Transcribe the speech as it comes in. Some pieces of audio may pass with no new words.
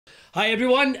Hi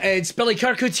everyone, it's Billy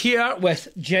Kirkwood here with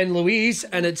Jen Louise,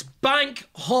 and it's bank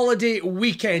holiday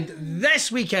weekend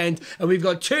this weekend, and we've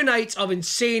got 2 nights of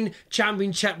insane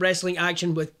championship wrestling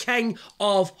action with King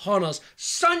of Hawners.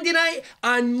 Sunday night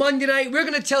and Monday night, we're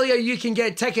going to tell you can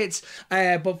get tickets,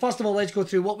 but first of all, let's go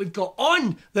through what we've got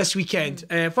on this weekend.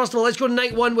 First of all, let's go to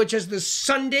night 1, which is the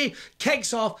Sunday,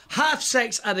 kicks off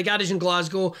 6:30 at the Garage in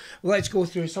Glasgow. Let's go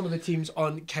through some of the teams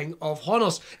on King of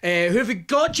Hawners. Who have we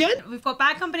got, Jen? We've got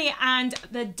Bad Company and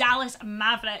the Dallas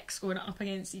Mavericks going up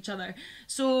against each other.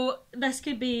 So this is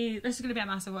going to be a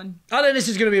massive one. I think this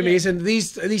is going to be amazing. Yeah.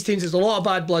 These teams, there's a lot of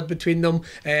bad blood between them.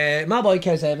 My boy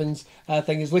Chris Evans, I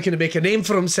think, is looking to make a name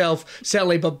for himself,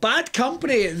 certainly. But Bad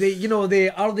Company, they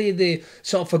the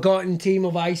sort of forgotten team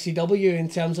of ICW in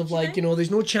terms of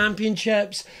there's no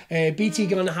championships. BT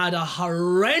Gunn had a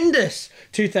horrendous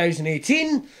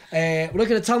 2018. We're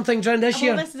looking to turn things around this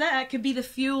year. This is it. It could be the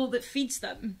fuel that feeds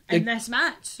them in this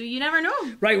match. So you never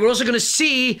know. Right, we're also going to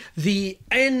see the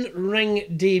in-ring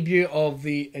debut of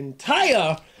the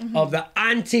entire of the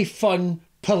anti-fun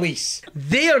police.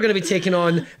 They are going to be taking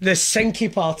on the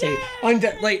Sinky Party.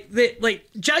 Yay! And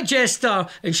Jack Jester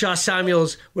and Shah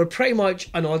Samuels were pretty much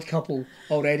an odd couple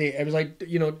already. It was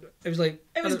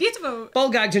it was beautiful. Ball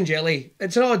gags and jelly.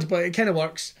 It's odd, but it kind of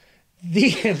works.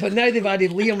 But now they've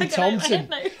added Liam Thompson.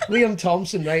 Liam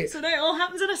Thompson, right? So now it all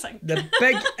happens in a sink. The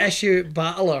big issue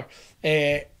battler.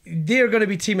 They're going to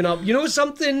be teaming up. You know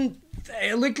something?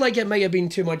 It looked like it might have been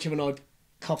too much of an odd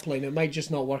coupling. It might just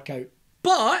not work out.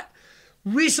 But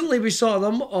recently we saw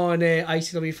them on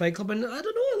ICW Fight Club, and I don't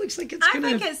know. It looks like it's. I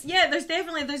think it's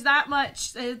there's that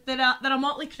much. They're a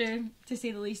motley crew, to say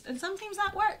the least, and sometimes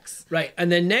that works. Right,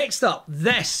 and then next up,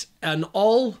 an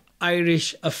all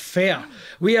Irish affair.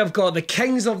 We have got the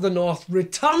Kings of the North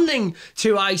returning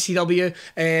to ICW.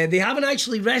 They haven't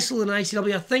actually wrestled in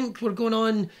ICW. I think we're going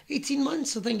on 18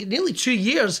 months. I think nearly 2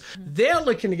 years. They're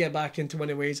looking to get back into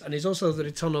winning ways, and there's also the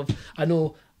return of, I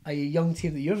know, a young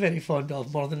team that you're very fond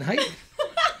of, More Than Hype.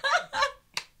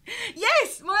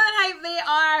 Yes, More Than Hype. They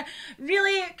are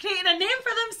really creating a name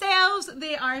for themselves.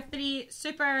 They are 3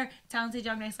 super talented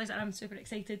young wrestlers, and I'm super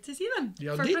excited to see them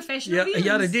for professional reasons.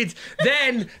 Yeah, indeed.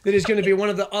 Then there is going to be one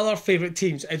of the other favourite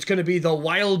teams. It's going to be the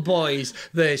Wild Boys,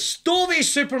 the Stovey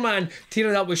Superman,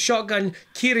 teaming up with Shotgun,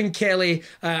 Kieran Kelly,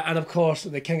 and of course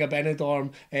the King of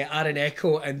Benidorm, Aaron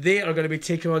Echo, and they are going to be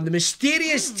taking on the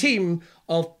mysterious team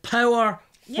of Power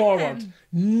Forward.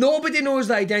 Nobody knows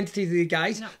the identity of the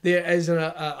guys. No. There is an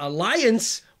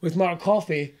alliance with Mark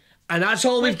Coffey, and that's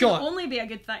all we've got. Only be a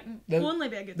good thing.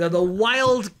 They're the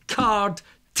wild card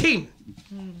team.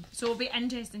 So it'll be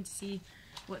interesting to see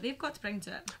what they've got to bring to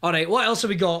it. All right, what else have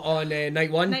we got on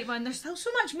night 1? Night 1, there's still so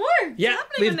much more. Yeah,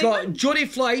 we've got Jody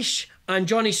Fleisch and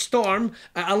Johnny Storm,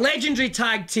 a legendary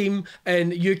tag team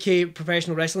in UK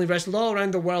professional wrestling. They've wrestled all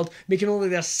around the world, making only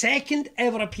their 2nd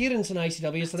ever appearance in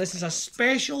ICW. So this is a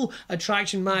special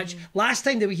attraction match. Last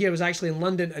time they were here was actually in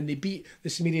London, and they beat the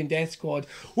Sumerian Death Squad.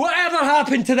 Whatever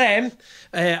happened to them?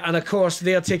 And of course,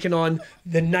 they're taking on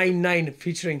the 9-9,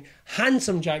 featuring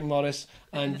handsome Jack Morris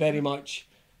and very much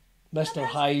Mr.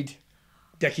 Hyde,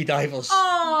 Dickie Divers.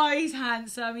 Oh, he's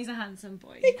handsome. He's a handsome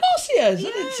boy. Of course he is.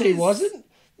 Yes. I didn't say he wasn't.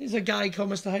 There's a guy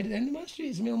called Mr. Hyde at the end of my street.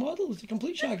 He's a male model. He's a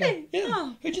complete shagger. Yeah.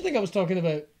 Oh. Who do you think I was talking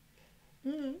about?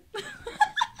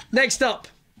 Next up,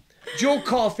 Joe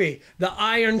Coffey, the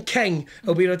Iron King,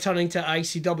 will be returning to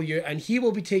ICW, and he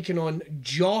will be taking on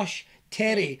Josh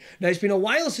Terry. Now, it's been a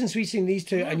while since we've seen these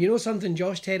two, and you know something?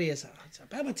 Josh Terry is a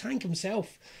bit of a tank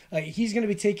himself. He's going to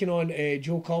be taking on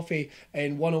Joe Coffey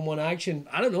in one-on-one action.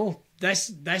 I don't know.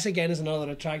 This again is another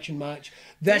attraction match.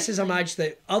 This is a match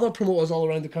that other promoters all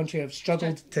around the country have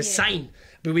struggled to sign,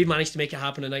 but we've managed to make it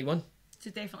happen in night 1. It's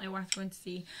definitely worth going to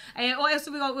see. What else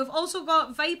have we got? We've also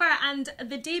got Viper and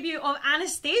the debut of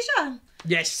Anastasia.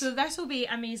 Yes. So this will be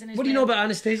amazing as well. What do you know about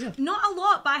Anastasia? Not a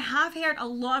lot, but I have heard a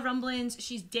lot of rumblings.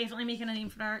 She's definitely making a name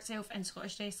for herself in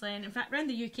Scottish wrestling. In fact, around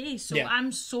the UK. So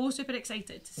I'm so super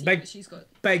excited to see what she's got.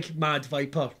 Big mad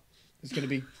Viper. It's going to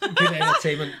be good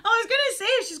entertainment. I was going to say,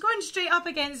 she's going straight up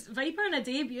against Viper in a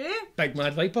debut. Big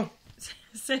mad Viper.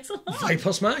 Says a lot.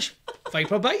 Viper smash.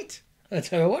 Viper bite. That's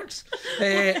how it works.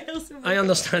 I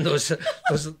understand those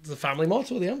the family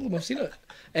motto, the emblem. I've seen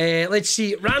it. Let's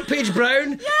see. Rampage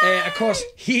Brown. Of course,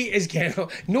 he is getting.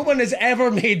 No one has ever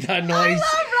made that noise.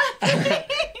 I love Rampage.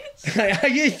 Are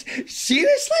you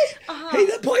seriously? Hey,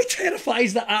 the boy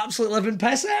terrifies the absolute living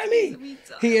piss out of me.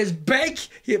 He is big.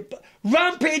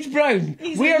 Rampage Brown.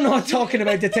 We are not talking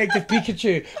about Detective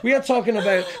Pikachu. We are talking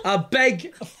about a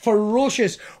big,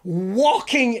 ferocious,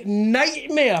 walking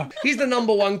nightmare. He's the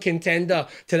 #1 contender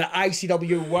to the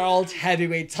ICW World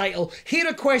Heavyweight title. He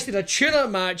requested a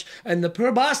tune-up match, and the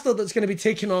poor bastard that's going to be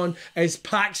taking on is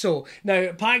Paxo.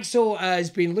 Now, Paxo has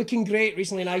been looking great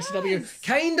recently in ICW,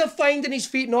 kind of finding his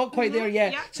feet, not quite there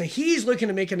yet. Yeah. So he's looking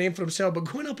to make a name for himself, but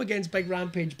going up against Big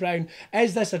Rampage Brown,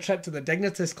 is this a trip to the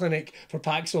Dignitas Clinic for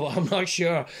Paxo? I'm not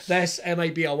sure. This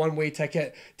might be a one-way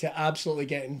ticket to absolutely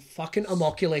getting fucking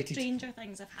immoculated. Stranger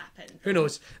things have happened. Who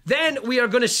knows? Then we are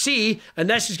going to see, and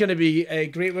this is going to be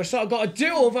great, we've sort of got a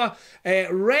do-over,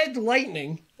 Red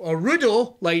Lightning, or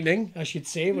Rudo Lightning, I should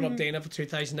say. We're updating it for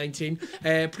 2019.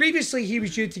 Previously, he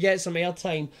was due to get some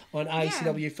airtime on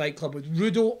ICW Fight Club with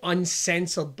Rudo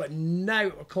Uncensored, but now,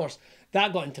 of course,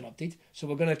 that got interrupted. So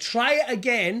we're going to try it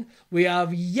again. We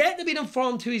have yet to be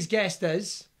informed who his guest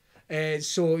is.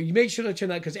 So you make sure to tune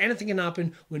that, because anything can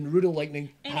happen when Rudo Lightning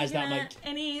has that mic.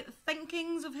 Any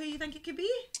thinkings of who you think it could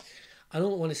be? I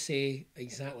don't want to say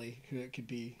exactly who it could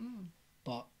be,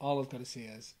 but all I've got to say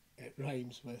is it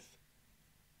rhymes with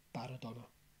Maradona.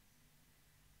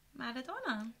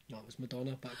 Maradona? No, it was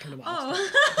Madonna, but kind of.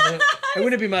 Oh. It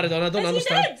wouldn't be Maradona. I don't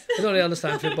understand. Did. I don't really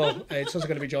understand football. It's also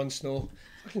going to be Jon Snow.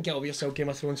 Fucking get over yourself, Game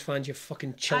of Thrones fans, you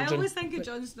fucking children. I always think of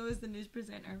Jon Snow as the news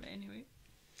presenter, but anyway.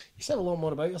 You said a lot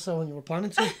more about yourself than you were planning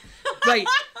to. Right.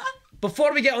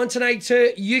 Before we get on tonight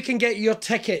too, you can get your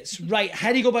tickets. Right,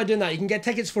 how do you go about doing that? You can get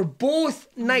tickets for both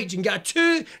nights. You can get a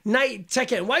 2-night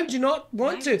ticket. And why would you not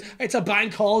want to? It's a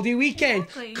bank holiday weekend.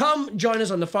 Exactly. Come join us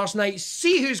on the first night,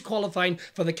 see who's qualifying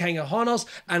for the King of Hawners,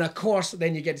 and of course,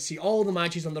 then you get to see all the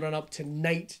matches on the run-up to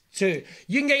night 2.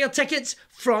 You can get your tickets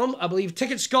from, I believe,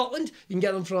 Ticket Scotland. You can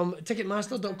get them from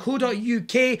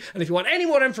ticketmaster.co.uk. And if you want any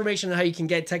more information on how you can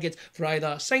get tickets for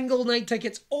either single night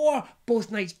tickets or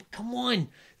both nights, but come on.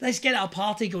 Let's get a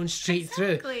party going straight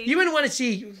through. You wouldn't want to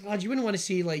see, lads, you wouldn't want to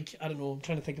see, like, I don't know, I'm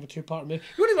trying to think of a two-part movie.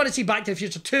 You wouldn't want to see Back to the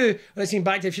Future 2 or see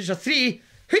Back to the Future 3.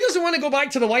 Who doesn't want to go back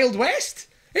to the Wild West?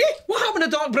 Eh? What happened to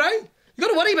Doc Brown? You got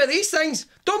to worry about these things.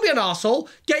 Don't be an arsehole.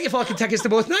 Get your fucking tickets to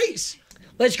both nights.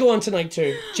 Let's go on tonight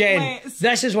too. Jen,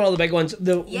 this is one of the big ones.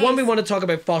 The one we want to talk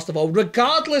about first of all,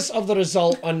 regardless of the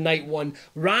result on night 1,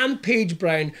 Rampage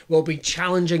Brown will be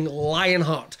challenging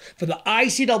Lionheart for the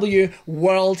ICW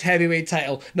World Heavyweight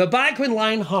title. Now, back when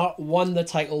Lionheart won the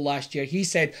title last year, he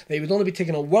said that he would only be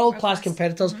taking on world-class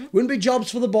competitors. Wouldn't be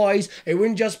jobs for the boys. It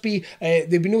wouldn't just be, there'd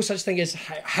be no such thing as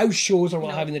house shows or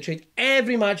what have you in the trade.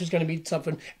 Every match was going to be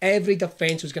something. Every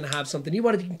defense was going to have something. He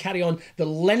wanted to carry on the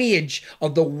lineage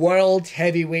of the World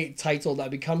Heavyweight title that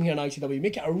would become here in ICW,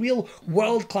 make it a real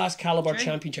world-class caliber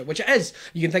championship, which it is.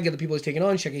 You can think of the people he's taken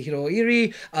on, Shigehiro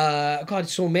Iri, God,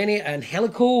 so many, and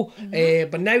Helico,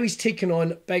 but now he's taking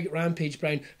on Big Rampage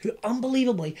Brown, who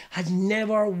unbelievably has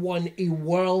never won a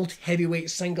World Heavyweight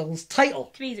singles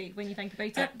title. Crazy when you think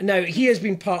about it. Now, he has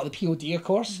been part of the POD, of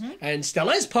course, and still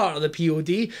is part of the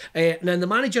POD. Now, the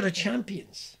manager of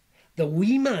champions, the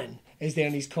wee man, is there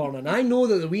in his corner. And I know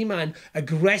that the wee man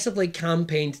aggressively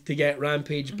campaigned to get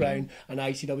Rampage Brown an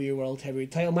ICW World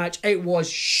Heavyweight title match. It was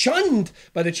shunned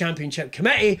by the Championship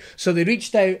Committee, so they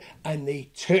reached out and they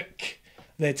took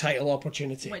the title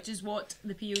opportunity. Which is what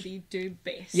the POD do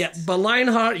best. Yeah, but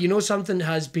Lionheart, you know something,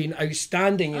 has been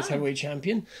outstanding as heavyweight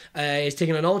champion. He's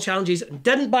taken on all challenges and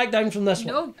didn't back down from this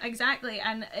one. No, exactly.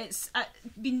 And it's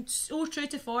been so true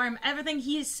to form. Everything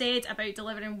he has said about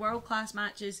delivering world-class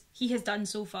matches, he has done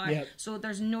so far. Yep. So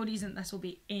there's no reason this will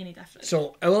be any different.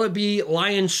 So will it be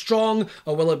Lion Strong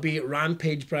or will it be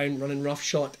Rampage Brown running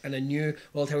roughshod in a new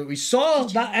World Heavyweight? We saw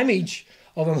that image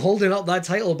of him holding up that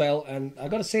title belt, and I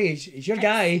gotta say, he's your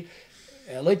guy.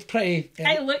 It looked pretty.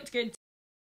 It looked good.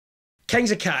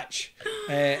 Kings of Catch.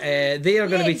 They are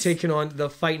going to be taking on the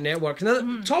Fight Network.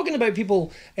 Now, talking about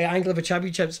people angling for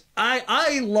championships,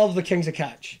 I love the Kings of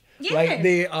Catch. Yeah. Right,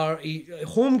 they are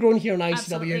homegrown here in ICW.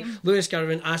 Absolutely. Lewis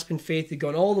Garvin, Aspen Faith, they've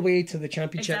gone all the way to the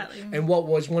championship in what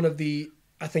was one of the,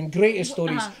 I think, greatest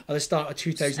stories at the start of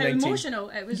 2019. It was emotional.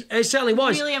 It certainly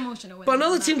was. Really emotional. But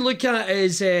another team to look at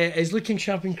is Looking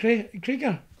Sharp and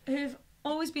Krieger, who've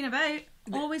always been about.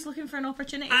 Always looking for an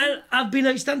opportunity. I've been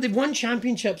outstanding. They've won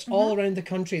championships all around the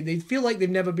country. They feel like they've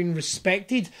never been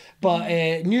respected. But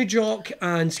New Jock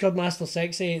and Scudmaster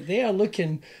Sexy, they are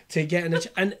looking to get in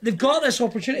and they've got this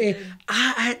opportunity.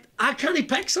 I can't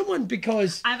pick someone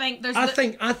because I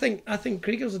think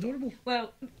Krieger's adorable.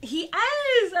 Well, he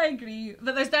is. I agree,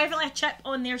 but there's definitely a chip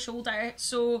on their shoulder.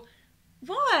 So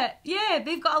What? Yeah,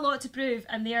 they've got a lot to prove,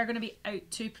 and they are going to be out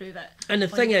to prove it. And the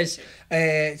thing is,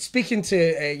 speaking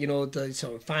to you know, the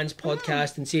sort of fans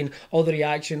podcast and seeing all the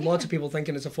reaction, lots of people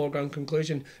thinking it's a foregone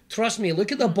conclusion. Trust me,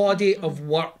 look at the body of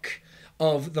work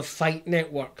of the Fight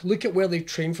Network. Look at where they've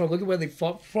trained from. Look at where they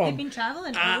fought from. They've been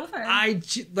travelling all over.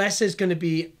 This is going to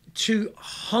be two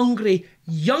hungry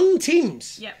young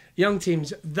teams. Yep. Young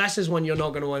teams, this is one you're not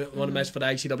going to want to miss for the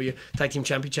ICW Tag Team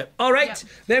Championship. All right,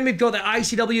 then we've got the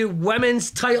ICW Women's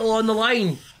title on the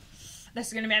line. This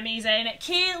is going to be amazing.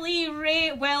 Kaylee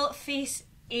Ray will face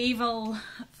Evil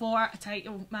for a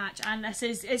title match, and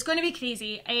it's going to be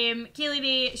crazy. Kaylee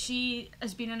Ray, she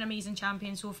has been an amazing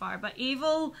champion so far, but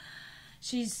Evil,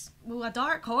 she's a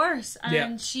dark horse,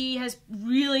 and she has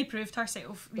really proved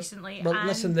herself recently. But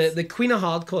listen, the Queen of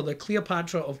Hardcore, the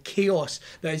Cleopatra of Chaos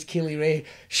that is Kaylee Ray,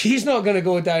 she's not going to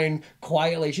go down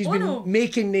quietly. She's been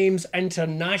making names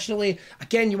internationally.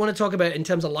 Again, you want to talk about in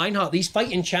terms of Lionheart, these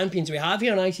fighting champions we have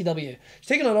here on ICW. She's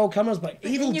taking on all comers, but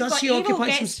Evil does she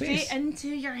occupy some space? Straight into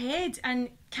your head, and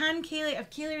if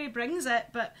Kaylee Ray brings it,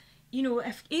 but you know,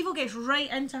 if Evil gets right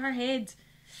into her head,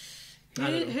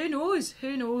 who knows?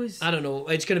 Who knows? I don't know.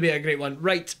 It's going to be a great one.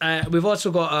 Right, we've also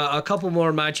got a couple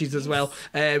more matches as well.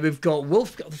 We've got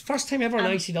Wolf, the first time ever in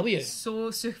ICW.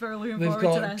 So super looking We've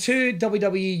forward to got this. 2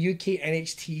 WWE UK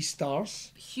NXT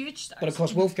stars. Huge stars. But of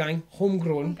course, Wolfgang,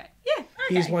 homegrown. Yeah,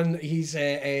 He's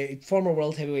a former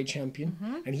world heavyweight champion,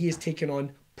 and he is taking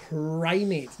on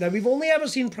Primate. Now, we've only ever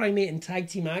seen Primate in tag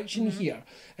team action here,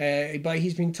 but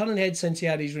he's been turning heads since he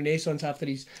had his renaissance after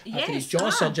his jaw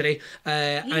surgery.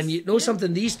 And you know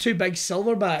something, these two big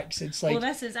silverbacks, it's like... Well,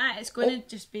 this is it. It's going to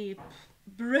just be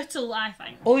brutal, I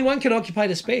think. Only one can occupy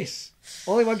the space.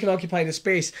 Only one can occupy the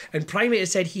space. And Primate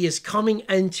has said he is coming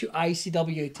into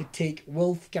ICW to take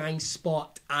Wolfgang's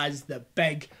spot as the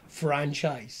big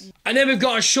franchise. And then we've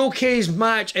got a showcase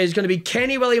match. It's going to be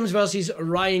Kenny Williams versus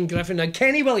Ryan Griffin. Now,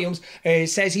 Kenny Williams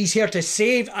says he's here to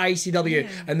save ICW.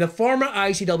 And the former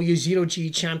ICW Zero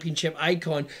G Championship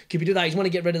icon could be doing that. He's want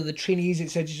to get rid of the trainees. It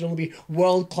says he's going to be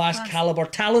world-class caliber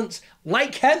talents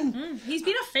like him. He's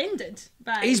been offended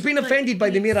by... He's been offended by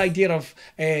the mere idea of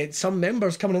some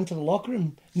members coming into the locker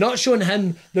room, not showing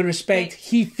him the respect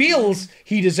he feels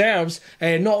he deserves,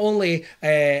 not only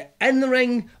in the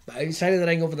ring, but outside of the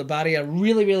ring over the barrier.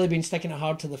 Really been sticking it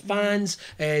hard to the fans,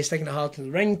 sticking it hard to the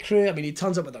ring crew. I mean, he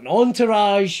turns up with an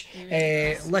entourage.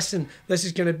 Listen, this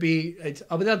is going to be...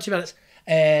 I'll be there in 2 minutes.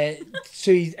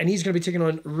 He's going to be taking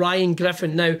on Ryan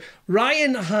Griffin. Now,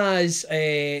 Ryan has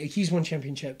he's won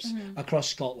championships across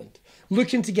Scotland,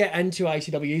 looking to get into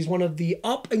ICW. He's one of the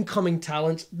up and coming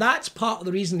talents. That's part of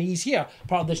the reason he's here,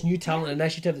 part of this new talent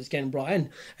initiative that's getting brought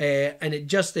in, and it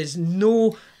just is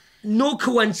no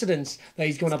coincidence that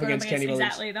he's going up against Kenny Williams.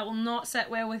 Exactly, that will not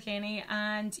sit well with Kenny,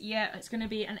 and it's going to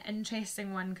be an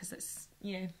interesting one because it's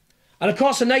And of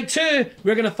course, on night 2,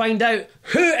 we're going to hafind out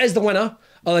who is the winner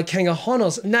of the King of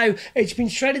Hawners. Now, it's been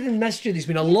shrouded in mystery. There's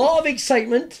been a lot of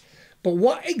excitement, but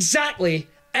what exactly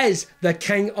is the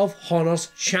King of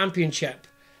Hawners Championship?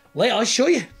 Let us show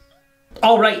you.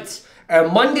 All right,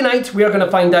 Monday night we are going to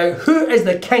find out who is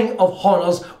the King of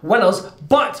Hawners winners,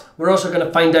 but we're also going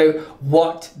to find out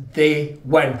what they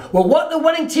win. Well, what the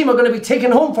winning team are going to be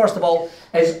taking home, first of all,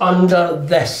 is under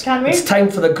this. Can we? It's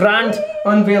time for the grand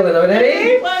unveiling. Are we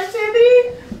ready? 1,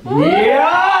 2, 3.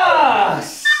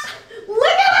 Yes!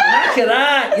 Look at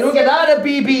that! You don't get that at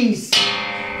BB's.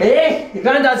 Eh? Your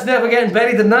granddad's never getting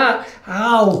buried in that.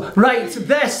 Ow. Right,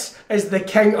 this is the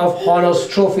King of Hawners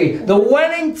trophy. The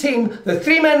winning team, the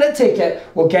 3 men that take it,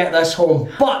 will get this home.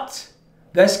 But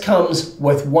this comes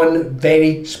with one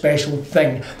very special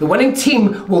thing. The winning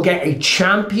team will get a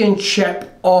championship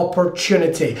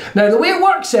opportunity. Now, the way it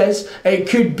works is it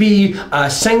could be a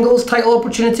singles title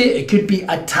opportunity, it could be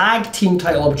a tag team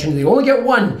title opportunity. You only get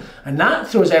one, and that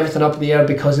throws everything up in the air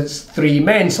because it's 3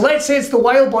 men. So let's say it's the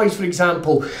Wild Boys, for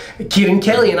example. Kieran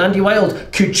Kelly and Andy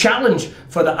Wild could challenge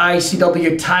for the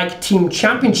ICW Tag Team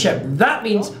Championship. That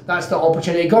means that's the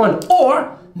opportunity gone.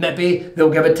 Or maybe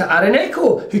they'll give it to Aaron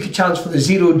Echo, who could challenge for the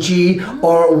Zero G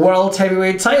or World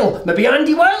Heavyweight title. Maybe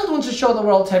Andy Wild wants a shot at the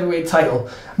World Heavyweight title.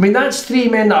 I mean, that's 3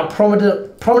 men that are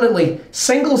prominently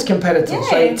singles competitors,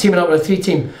 right? Teaming up with a 3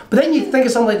 team. But then you think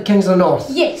of something like the Kings of the North.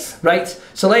 Yes. Right?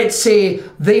 So let's say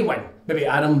they win. Maybe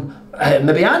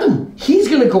Adam, he's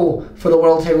going to go for the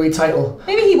World Heavyweight title.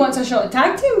 Maybe he wants a shot at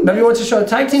tag team. Maybe he wants a shot at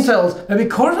tag team titles. Maybe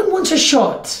Corbin wants a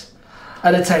shot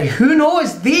at a tie. Who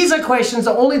knows? These are questions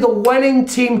that only the winning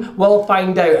team will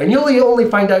find out. And you'll only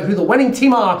find out who the winning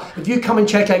team are if you come and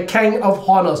check out King of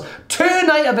Hawners.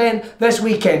 two-night event this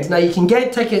weekend. Now you can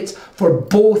get tickets for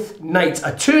both nights.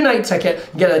 A two-night ticket,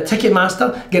 you get it at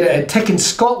Ticketmaster, get it at Ticket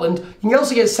Scotland. You can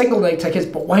also get single-night tickets,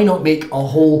 but why not make a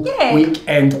whole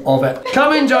weekend of it?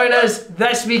 Come and join us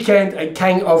this weekend at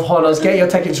King of Hawners. Get your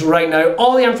tickets right now.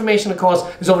 All the information, of course,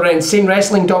 is over at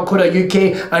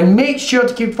insanewrestling.co.uk, and make sure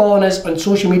to keep following us on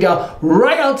social media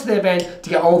right out to the event to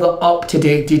get all the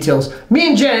up-to-date details. Me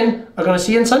and Jen are going to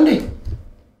see you on Sunday.